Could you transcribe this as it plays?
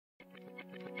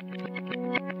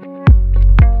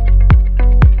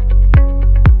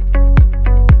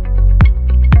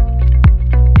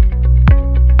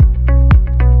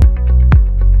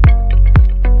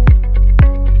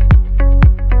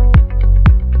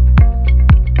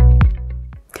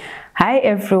Hi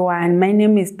everyone, my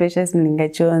name is Precious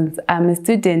Mlinga Jones. I'm a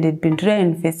student at Bindura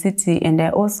University and I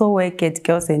also work at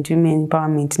Girls and Women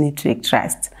Empowerment Network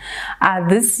Trust.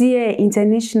 This year,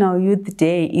 International Youth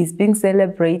Day is being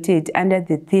celebrated under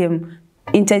the theme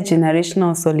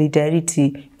Intergenerational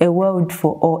Solidarity, a world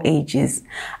for all ages.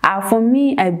 For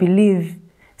me, I believe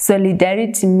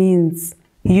solidarity means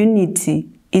unity.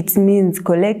 It means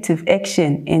collective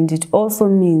action, and it also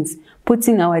means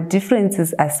putting our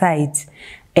differences aside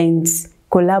and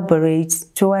collaborate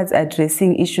towards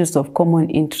addressing issues of common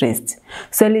interest.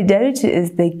 Solidarity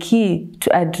is the key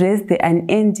to address the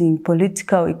unending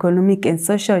political, economic, and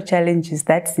social challenges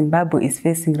that Zimbabwe is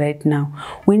facing right now.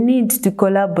 We need to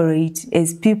collaborate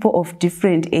as people of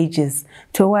different ages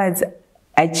towards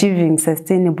achieving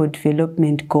sustainable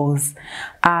development goals.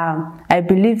 I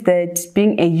believe that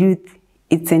being a youth,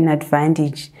 it's an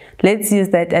advantage. Let's use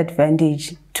that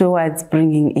advantage towards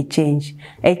bringing a change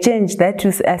that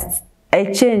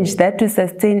will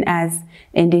sustain us,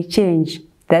 and a change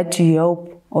that will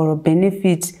help or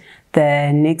benefit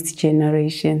the next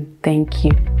generation. Thank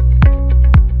you.